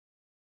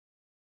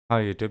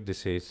Hi YouTube,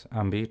 this is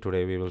Ambi.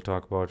 Today we will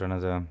talk about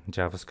another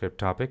JavaScript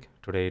topic.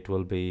 Today it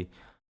will be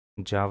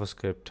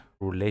JavaScript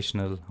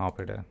relational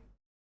operator.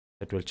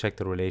 It will check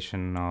the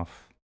relation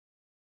of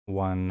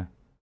 1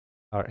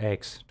 or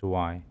x to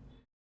y.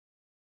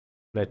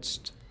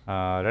 Let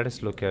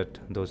us look at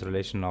those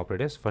relational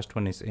operators. First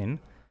one is in.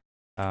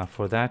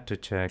 For that to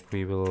check,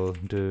 we will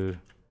do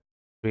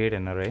create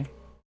an array,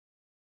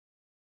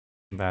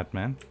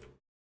 Batman.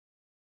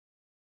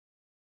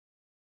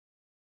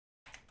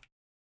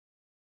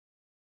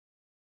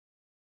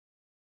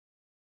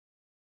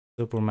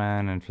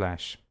 Superman and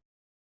Flash.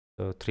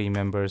 So 3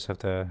 members of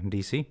the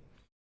DC.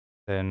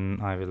 Then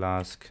I will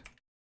ask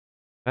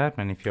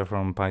Batman. If you're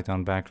from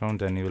Python background,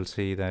 then you will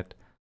see that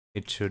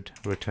it should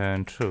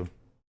return true,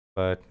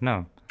 but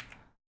no.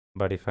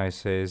 But if I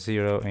say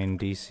 0 in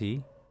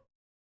DC,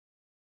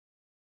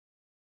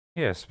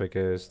 yes,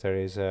 because there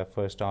is a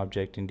first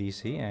object in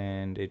DC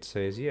and it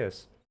says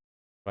yes,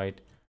 right?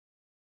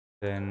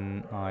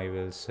 Then I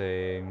will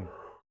say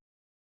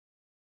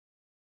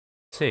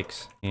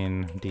 6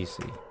 in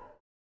DC.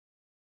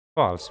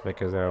 False,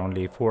 because there are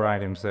only 4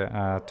 items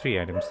there, 3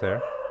 items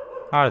there.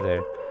 Are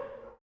there?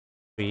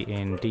 3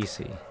 in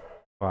DC.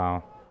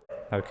 Wow.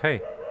 Okay.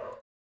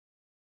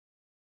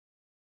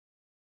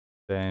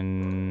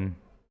 Then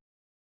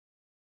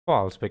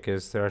false,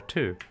 because there are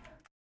 2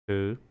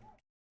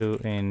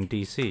 in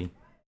DC.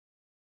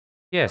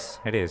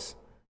 Yes, it is,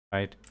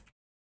 right?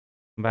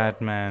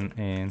 Batman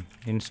in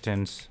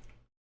instance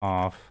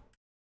of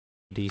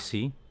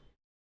DC.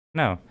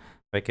 No,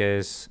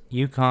 because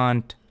you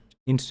can't.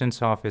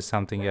 Instance of is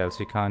something else.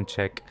 You can't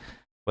check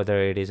whether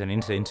it is an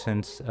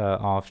instance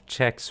of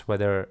checks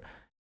whether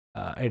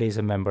it is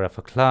a member of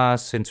a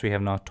class. Since we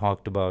have not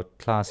talked about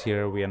class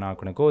here, we are not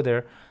going to go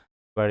there,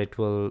 but it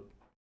will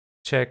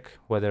check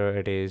whether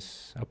it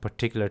is a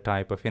particular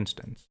type of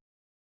instance.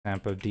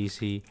 Example,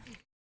 DC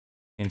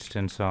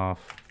instance of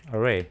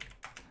array.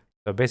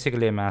 So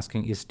basically I'm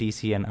asking, is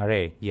DC an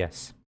array?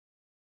 Yes.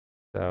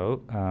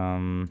 So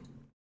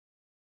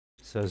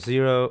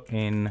 0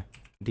 in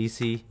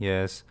DC,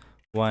 yes.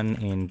 1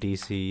 in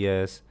DC,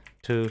 yes.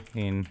 2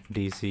 in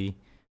DC,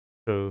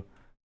 true.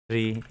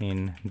 3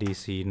 in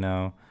DC,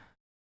 no.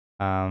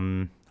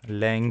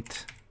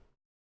 Length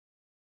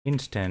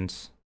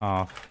instance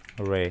of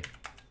array.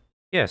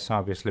 Yes,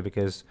 obviously,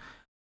 because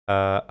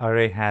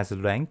array has a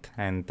length,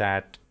 and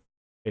that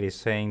it is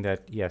saying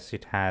that yes,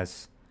 it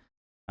has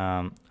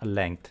a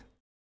length.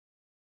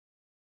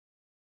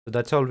 So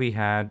that's all we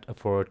had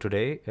for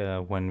today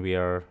when we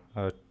are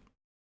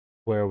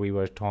where we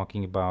were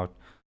talking about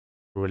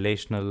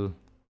relational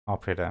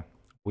operator.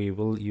 We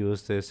will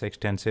use this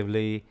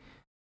extensively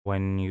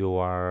when you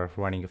are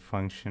running a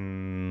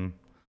function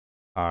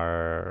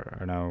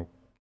or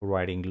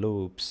writing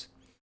loops,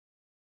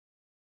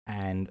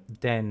 and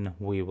then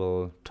we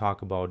will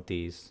talk about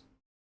these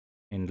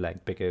in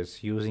length,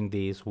 because using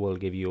these will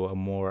give you a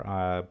more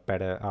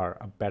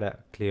better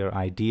clear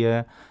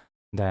idea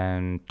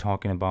than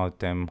talking about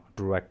them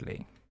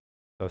directly.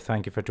 So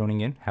thank you for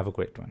tuning in. Have a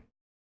great one.